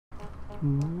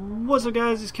What's up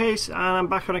guys, it's Case and I'm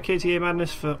back on a KTA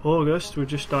madness for August. We've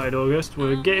just started August,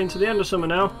 we're getting to the end of summer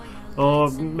now,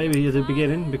 or maybe the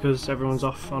beginning because everyone's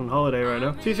off on holiday right now.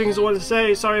 A few things I wanted to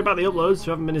say, sorry about the uploads,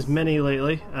 there haven't been as many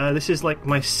lately. This is like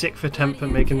my 6th attempt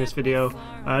at making this video,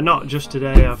 not just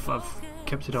today, I've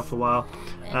kept it off a while,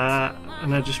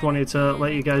 and I just wanted to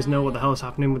let you guys know what the hell is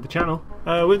happening with the channel.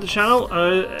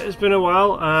 It's been a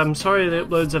while. I'm sorry the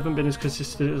uploads haven't been as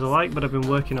consistent as I like, but I've been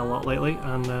working a lot lately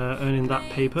and earning that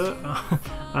paper.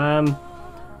 I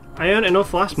earned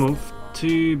enough last month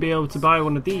to be able to buy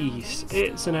one of these.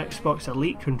 It's an Xbox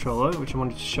Elite controller, which I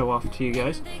wanted to show off to you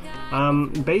guys.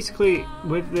 Basically,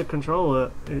 with the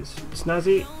controller, it's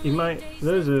snazzy.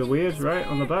 Those are weird, right,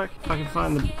 on the back. If I can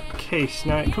find the case.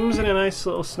 Now, it comes in a nice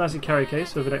little snazzy carry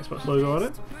case with an Xbox logo on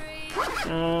it.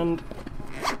 And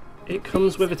it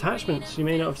comes with attachments. You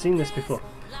may not have seen this before.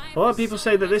 A lot of people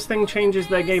say that this thing changes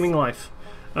their gaming life.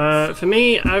 For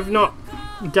me, I've not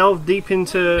delved deep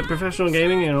into professional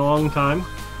gaming in a long time.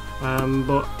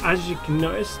 But as you can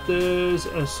notice, there's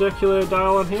a circular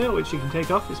dial on here which you can take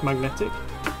off. It's magnetic,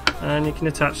 and you can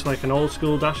attach like an old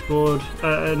school dashboard,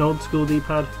 an old school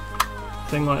D-pad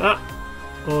thing like that,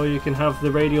 or you can have the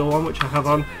radial one, which I have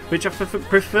on, which I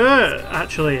prefer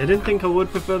actually. I didn't think I would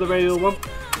prefer the radial one,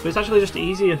 but it's actually just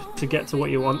easier to get to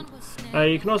what you want.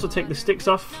 You can also take the sticks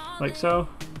off like so.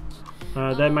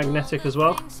 They're magnetic as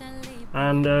well.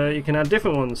 And you can add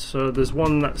different ones. So there's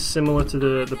one that's similar to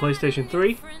the PlayStation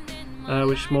 3,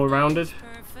 which is more rounded.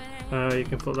 You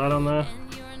can put that on there.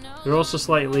 They're also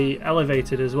slightly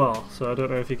elevated as well, so I don't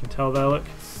know if you can tell there, look.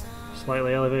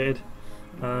 Slightly elevated.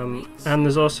 And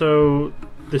there's also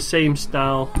the same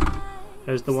style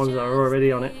as the ones that are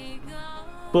already on it,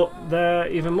 but they're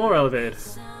even more elevated.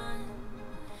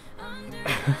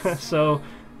 So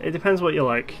it depends what you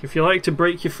like. If you like to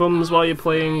break your thumbs while you're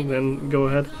playing, then go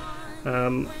ahead.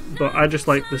 But I just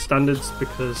like the standards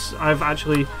because I've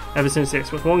actually, ever since the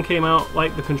Xbox One came out,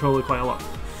 liked the controller quite a lot.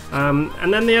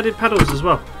 And then they added pedals as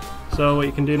well. So what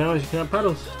you can do now is you can add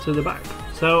pedals to the back.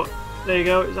 So there you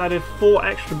go, it's added 4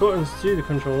 extra buttons to the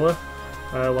controller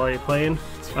while you're playing.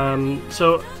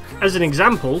 So as an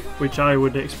example, which I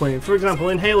would explain, for example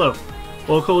in Halo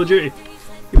or Call of Duty,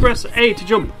 you press A to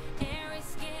jump.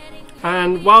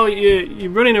 And while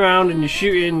you're running around and you're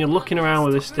shooting, you're looking around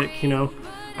with this stick, you know,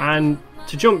 and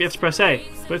to jump you have to press A.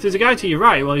 But if there's a guy to your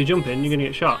right while you're jumping, you're going to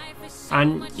get shot.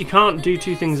 And you can't do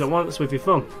 2 things at once with your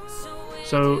thumb.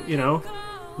 So, you know,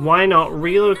 why not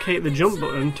relocate the jump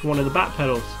button to one of the back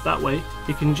pedals? That way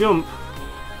you can jump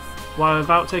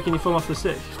without taking your thumb off the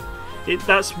stick.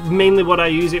 That's mainly what I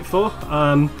use it for.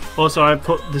 Also I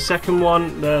put the second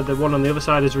one, the one on the other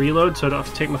side, as reload, so I don't have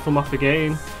to take my thumb off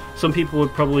again. Some people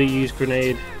would probably use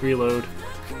grenade, reload.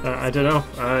 I don't know.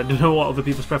 I don't know what other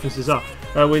people's preferences are.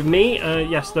 With me,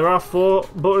 yes, there are 4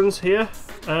 buttons here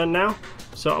now.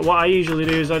 So what I usually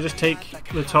do is I just take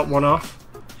the top one off,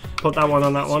 put that one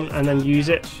on that one, and then use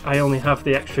it. I only have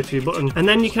the extra 2 buttons. And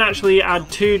then you can actually add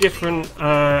 2 different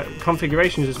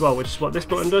configurations as well, which is what this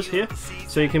button does here.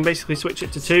 So you can basically switch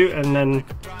it to 2 and then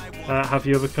have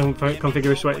your other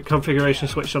configuration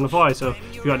switched on the fly. So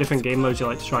if you've got different game modes you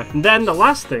like to try. And then the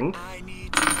last thing,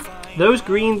 those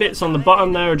green bits on the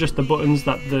bottom there are just the buttons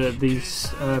that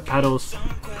these pedals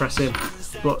press in.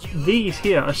 But these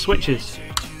here are switches.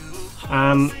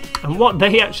 And what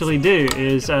they actually do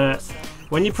is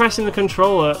when you're pressing the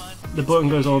controller, the button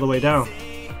goes all the way down.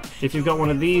 If you've got one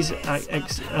of these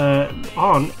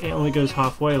on, it only goes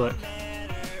halfway, look.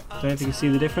 Don't know if you can see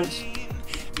the difference.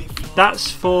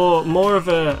 That's for more of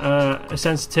a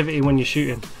sensitivity when you're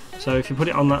shooting. So if you put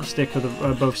it on that stick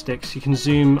or both sticks, you can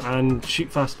zoom and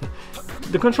shoot faster.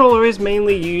 The controller is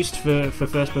mainly used for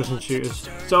first-person shooters.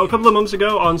 So a couple of months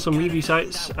ago on some review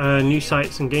sites, news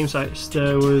sites and game sites,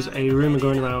 there was a rumour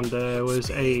going around. There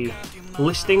was a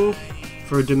listing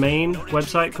for a domain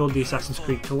website called the Assassin's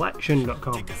Creed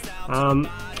Collection.com.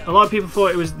 A lot of people thought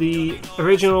it was the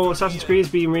original Assassin's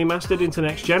Creed being remastered into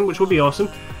next gen, which would be awesome.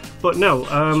 But no,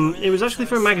 it was actually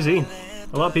for a magazine.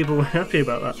 A lot of people were happy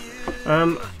about that.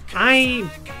 I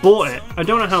bought it. I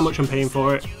don't know how much I'm paying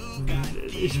for it.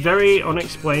 It's very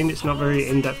unexplained. It's not very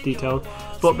in-depth detailed.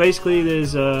 But basically,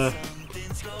 there's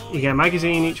you get a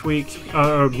magazine each week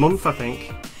or month, I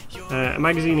think. A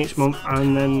magazine each month,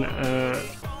 and then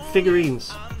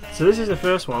figurines. So this is the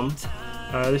first one.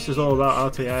 This is all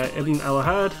about Atiyah Ibn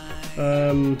al-Ahad.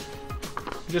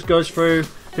 Just goes through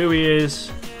who he is,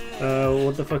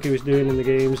 what the fuck he was doing in the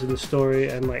games and the story,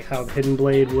 and like how the Hidden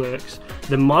Blade works.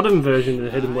 The modern version of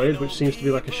the Hidden Blade, which seems to be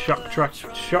like a shock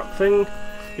thing,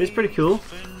 is pretty cool.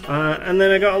 And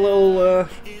then I got a little,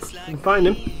 you can find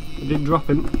him, I did drop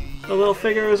him, a little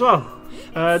figure as well.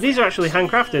 These are actually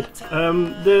handcrafted.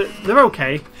 They're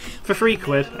okay for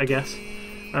 £3, I guess.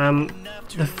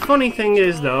 The funny thing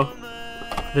is though,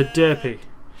 they're derpy,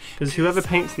 because whoever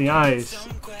paints the eyes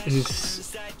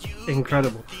is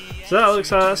incredible. So that looks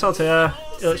that's Altair.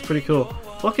 It looks pretty cool.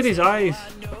 Look at his eyes.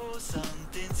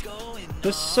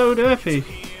 They're so derpy.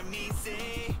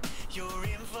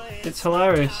 It's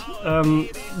hilarious.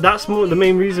 That's the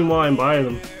main reason why I'm buying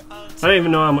them. I don't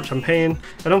even know how much I'm paying.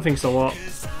 I don't think it's a lot.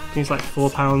 I think it's like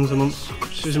 £4 a month,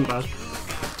 which isn't bad.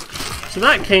 So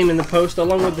that came in the post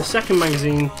along with the second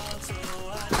magazine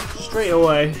straight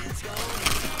away.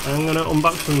 I'm going to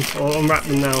unbox them or unwrap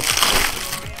them now.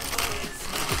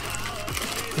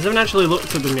 Because I haven't actually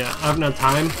looked at them yet. I haven't had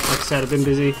time. Like I said, I've been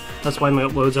busy. That's why my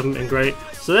uploads haven't been great.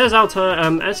 So there's Altair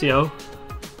Ezio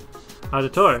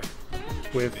Auditore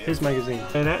with his magazine.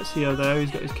 And Ezio there,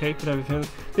 he's got his cape and everything.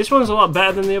 This one's a lot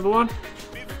better than the other one.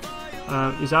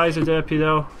 His eyes are derpy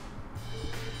though.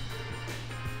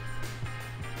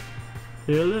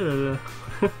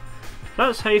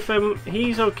 That's Haytham.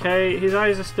 He's okay. His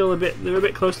eyes are still they're a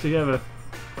bit close together.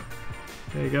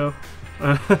 There you go.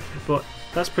 But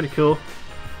that's pretty cool.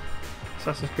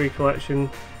 Assassin's Creed Collection,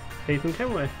 Haytham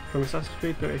Kenway from Assassin's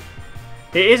Creed 3.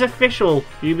 It is official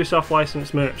Ubisoft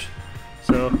licensed merch,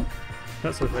 so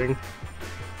that's a thing.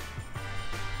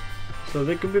 So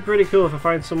they could be pretty cool if I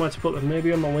find somewhere to put them.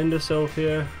 Maybe on my windowsill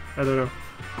here. I don't know.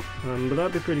 But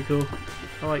that'd be pretty cool.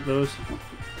 I like those.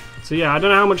 So yeah, I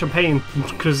don't know how much I'm paying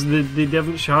because they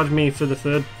haven't charged me for the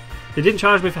third. They didn't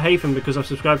charge me for Haytham because I've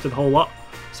subscribed to the whole lot.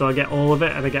 So I get all of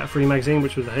it and I get a free magazine,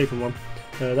 which was the Haytham one.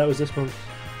 That was this month.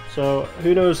 So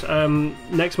who knows,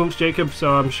 next month's Jacob,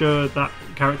 so I'm sure that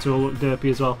character will look derpy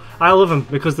as well. I love them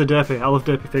because they're derpy. I love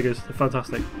derpy figures. They're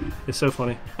fantastic. It's so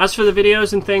funny. As for the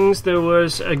videos and things, there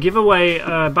was a giveaway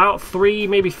about 3,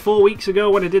 maybe 4 weeks ago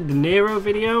when I did the NERO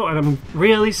video, and I'm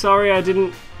really sorry I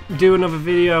didn't do another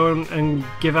video and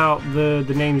give out the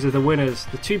names of the winners.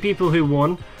 The 2 people who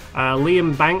won,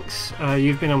 Liam Banks,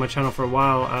 you've been on my channel for a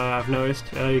while, I've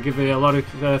noticed. You give me a lot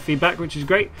of feedback, which is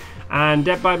great. And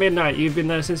Dead by Midnight, you've been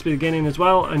there since the beginning as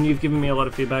well, and you've given me a lot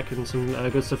of feedback and some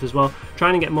good stuff as well.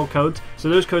 Trying to get more codes, so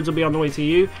those codes will be on the way to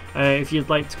you. If you'd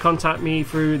like to contact me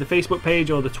through the Facebook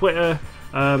page or the Twitter,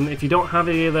 if you don't have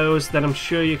any of those, then I'm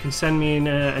sure you can send me an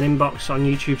inbox on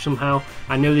YouTube somehow.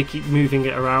 I know they keep moving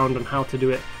it around on how to do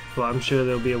it, but I'm sure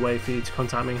there'll be a way for you to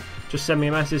contact me. Just send me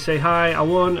a message, say hi, I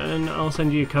won, and I'll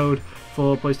send you a code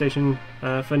for PlayStation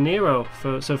for NERO.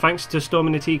 So thanks to Storm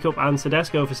in the Teacup and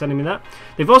Sedesco for sending me that.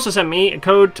 They've also sent me a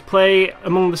code to play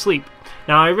Among the Sleep.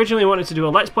 Now I originally wanted to do a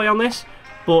Let's Play on this,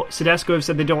 but Sedesco have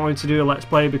said they don't want to do a Let's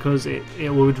Play because it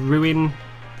would ruin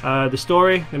the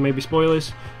story. There may be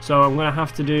spoilers, so I'm going to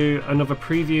have to do another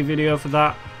preview video for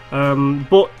that.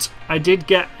 But I did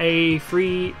get a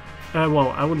free... well,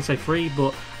 I wouldn't say free,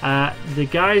 but the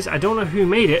guys, I don't know who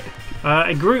made it,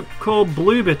 a group called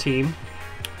Bloober Team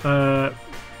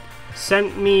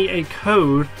sent me a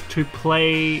code to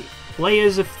play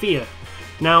Layers of Fear.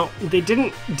 Now, they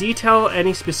didn't detail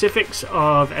any specifics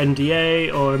of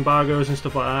NDA or embargoes and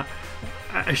stuff like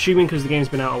that, assuming because the game's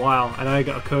been out a while, and I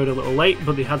got a code a little late,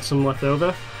 but they had some left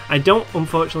over. I don't,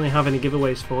 unfortunately, have any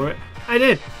giveaways for it. I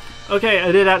did. Okay,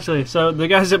 I did actually. So the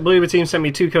guys at Bloober Team sent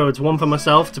me 2 codes, one for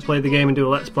myself to play the game and do a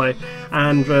Let's Play,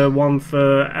 and one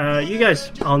for you guys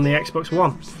on the Xbox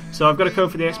One. So I've got a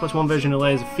code for the Xbox One version of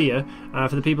Layers of Fear.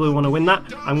 For the people who want to win that,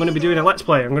 I'm going to be doing a Let's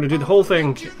Play. I'm going to do the whole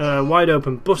thing, wide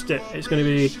open, bust it. It's going to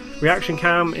be reaction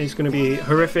cam, it's going to be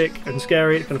horrific and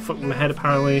scary, it's going to fuck with my head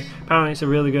apparently. Apparently it's a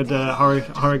really good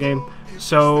horror game.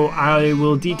 So I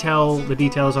will detail the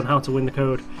details on how to win the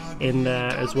code in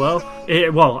there as well.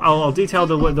 I'll detail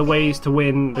the ways to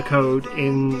win the code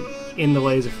in the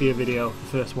Layers of Fear video, the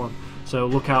first one. So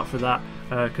look out for that,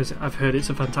 because I've heard it's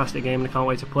a fantastic game and I can't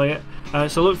wait to play it.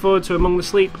 So look forward to Among the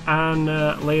Sleep and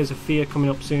Layers of Fear coming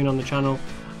up soon on the channel,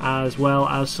 as well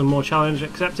as some more challenge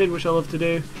accepted, which I love to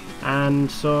do,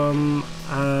 and some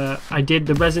I did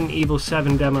the Resident Evil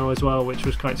 7 demo as well, which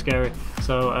was quite scary.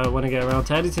 So when I get around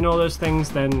to editing all those things,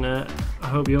 then I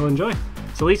hope you'll enjoy.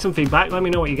 So leave some feedback, let me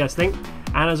know what you guys think,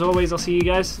 and as always I'll see you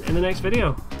guys in the next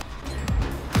video.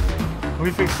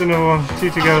 We fixed another one, 2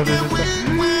 to go.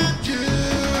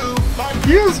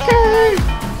 Yusuke!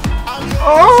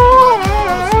 Oh!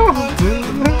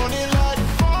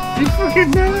 You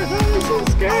fucking know it, that was so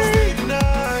scary!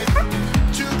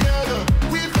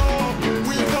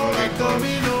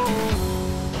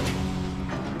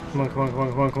 Come on, come on, come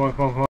on, come on, come on, come on, come on.